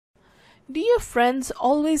Do your friends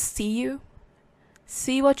always see you?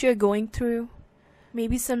 See what you're going through?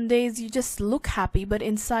 Maybe some days you just look happy, but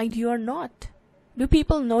inside you are not. Do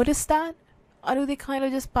people notice that? Or do they kind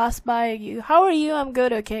of just pass by you? How are you? I'm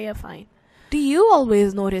good. Okay, yeah, fine. Do you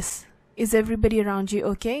always notice? Is everybody around you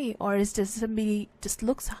okay? Or is just somebody just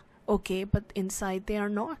looks okay, but inside they are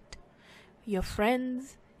not? Your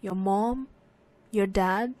friends, your mom, your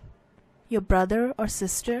dad, your brother or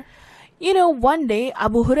sister. You know, one day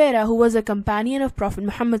Abu Huraira, who was a companion of Prophet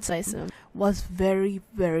Muhammad ﷺ, was very,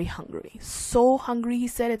 very hungry. So hungry, he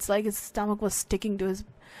said, it's like his stomach was sticking to his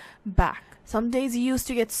back. Some days he used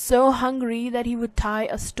to get so hungry that he would tie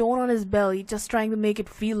a stone on his belly, just trying to make it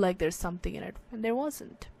feel like there's something in it, and there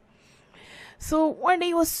wasn't. So one day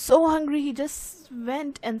he was so hungry, he just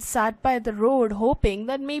went and sat by the road, hoping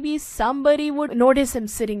that maybe somebody would notice him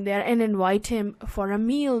sitting there and invite him for a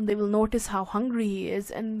meal. They will notice how hungry he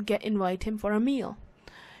is and invite him for a meal.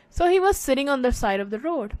 So he was sitting on the side of the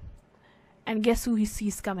road. And guess who he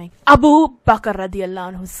sees coming? Abu Bakr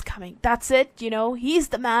radiallahu anhu is coming. That's it, you know, he's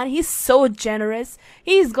the man. He's so generous.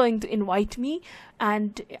 He's going to invite me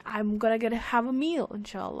and I'm gonna have a meal,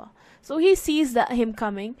 inshallah. So he sees him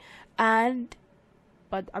coming,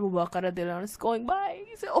 but Abu Bakr radiallahu anhu is going by.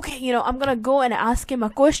 He said, okay, you know, I'm gonna go and ask him a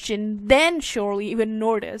question. Then surely he will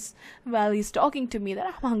notice while he's talking to me that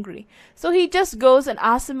I'm hungry. So he just goes and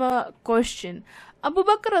asks him a question. Abu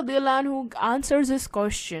Bakr radiallahu anhu answers his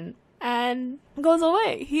question and goes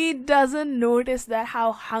away. He doesn't notice that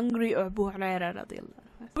how hungry Abu Hurraira radiallahu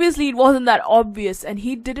anhu. Obviously it wasn't that obvious, and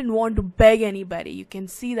he didn't want to beg anybody. You can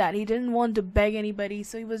see that he didn't want to beg anybody,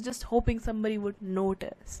 so he was just hoping somebody would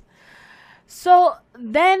notice. So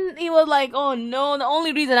then he was like, oh no, the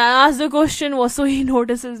only reason I asked the question was so he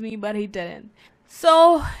notices me, but he didn't.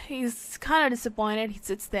 So he's kind of disappointed. He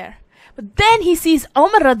sits there. But then he sees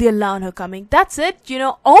Umar radiallahu anhu coming. That's it, you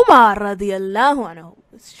know, Umar radiallahu anhu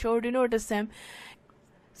is sure to notice him.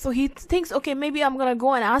 So he thinks, okay, maybe I'm gonna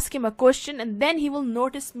go and ask him a question, and then he will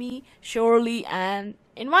notice me surely and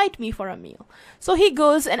invite me for a meal. So he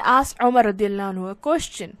goes and asks Umar radiallahu anhu a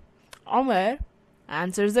question. Umar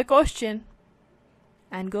answers the question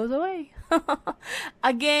and goes away.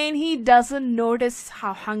 Again, he doesn't notice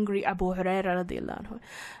how hungry Abu Huraira radiallahu anhu.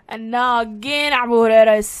 And now again Abu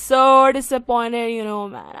Huraira is so disappointed, you know,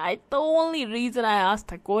 man. The only reason I asked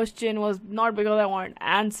the question was not because I wanted an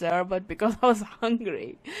answer, but because I was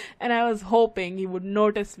hungry. And I was hoping he would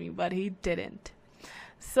notice me, but he didn't.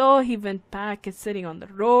 So he went back and sitting on the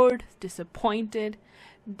road, disappointed.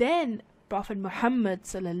 Then Prophet Muhammad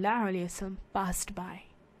ﷺ passed by.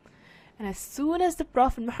 And as soon as the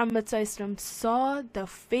Prophet Muhammad ﷺ saw the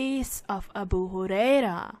face of Abu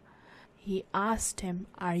Huraira, he asked him,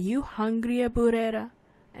 are you hungry, Abu Huraira?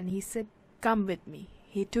 And he said, come with me.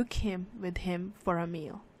 He took him with him for a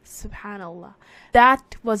meal. Subhanallah.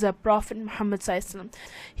 That was a Prophet Muhammad ﷺ.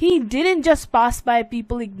 He didn't just pass by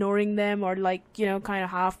people ignoring them or like, you know, kind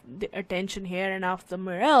of half the attention here and half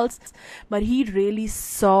somewhere else, but he really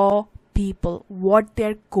saw people, what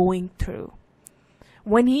they're going through.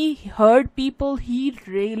 When he heard people, he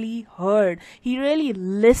really heard. He really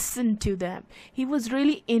listened to them. He was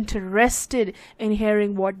really interested in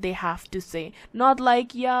hearing what they have to say. Not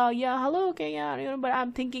like, yeah, hello, okay, yeah, you know, but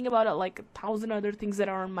I'm thinking about it like 1,000 other things that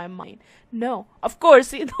are on my mind. No, of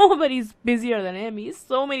course, nobody's busier than him. He has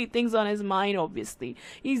so many things on his mind, obviously.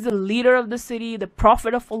 He's the leader of the city, the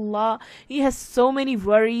Prophet of Allah. He has so many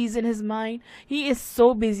worries in his mind. He is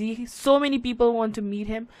so busy. So many people want to meet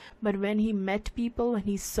him. But when he met people, when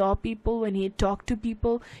he saw people, when he talked to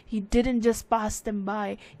people, he didn't just pass them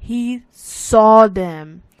by. He saw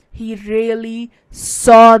them. He really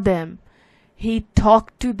saw them. He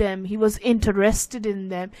talked to them. He was interested in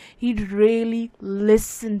them. He really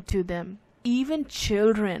listened to them. Even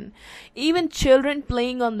children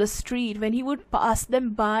playing on the street, when he would pass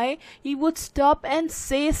them by, he would stop and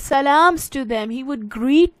say salams to them. He would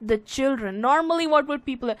greet the children. Normally, what would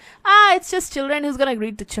people? It's just children who's gonna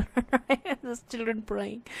greet the children, right? Just children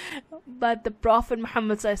praying. But the Prophet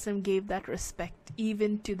Muhammad ﷺ gave that respect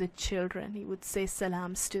even to the children. He would say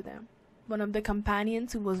salams to them. One of the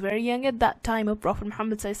companions, who was very young at that time of Prophet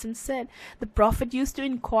Muhammad ﷺ, said, the Prophet used to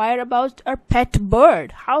inquire about our pet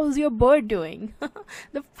bird. How's your bird doing?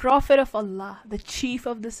 The Prophet of Allah, the chief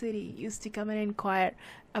of the city, used to come and inquire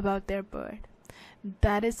about their bird.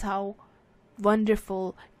 That is how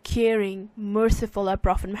wonderful, caring, merciful our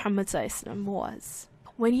Prophet Muhammad ﷺ was.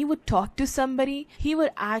 When he would talk to somebody, he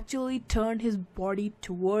would actually turn his body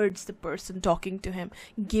towards the person talking to him,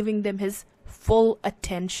 giving them his full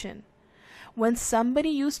attention. When somebody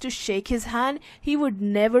used to shake his hand, he would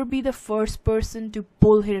never be the first person to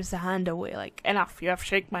pull his hand away, like, enough, you have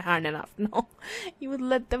shaken my hand enough. No, he would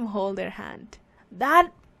let them hold their hand.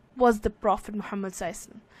 That was the Prophet Muhammad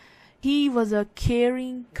SAW. He was a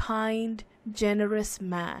caring, kind, generous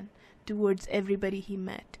man towards everybody he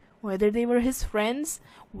met, whether they were his friends,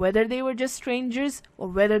 whether they were just strangers, or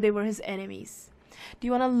whether they were his enemies. Do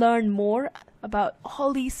you want to learn more about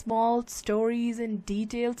all these small stories and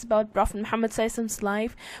details about Prophet Muhammad Muhammad's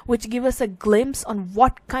life, which give us a glimpse on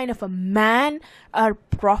what kind of a man our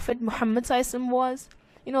Prophet Muhammad was?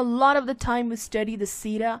 You know, a lot of the time we study the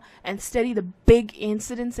seerah and study the big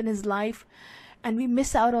incidents in his life, and we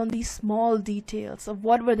miss out on these small details of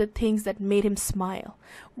what were the things that made him smile,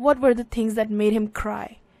 what were the things that made him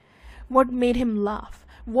cry, what made him laugh,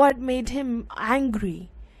 what made him angry,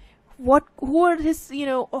 who are his,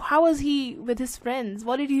 how was he with his friends,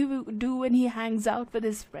 what did he do when he hangs out with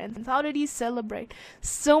his friends, how did he celebrate,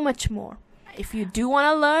 so much more. If you do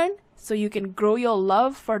want to learn, so you can grow your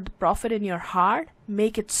love for the Prophet in your heart,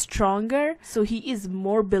 make it stronger, so he is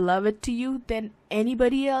more beloved to you than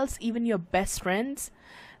anybody else, even your best friends,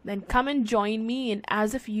 then come and join me in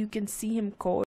As If You Can See Him course.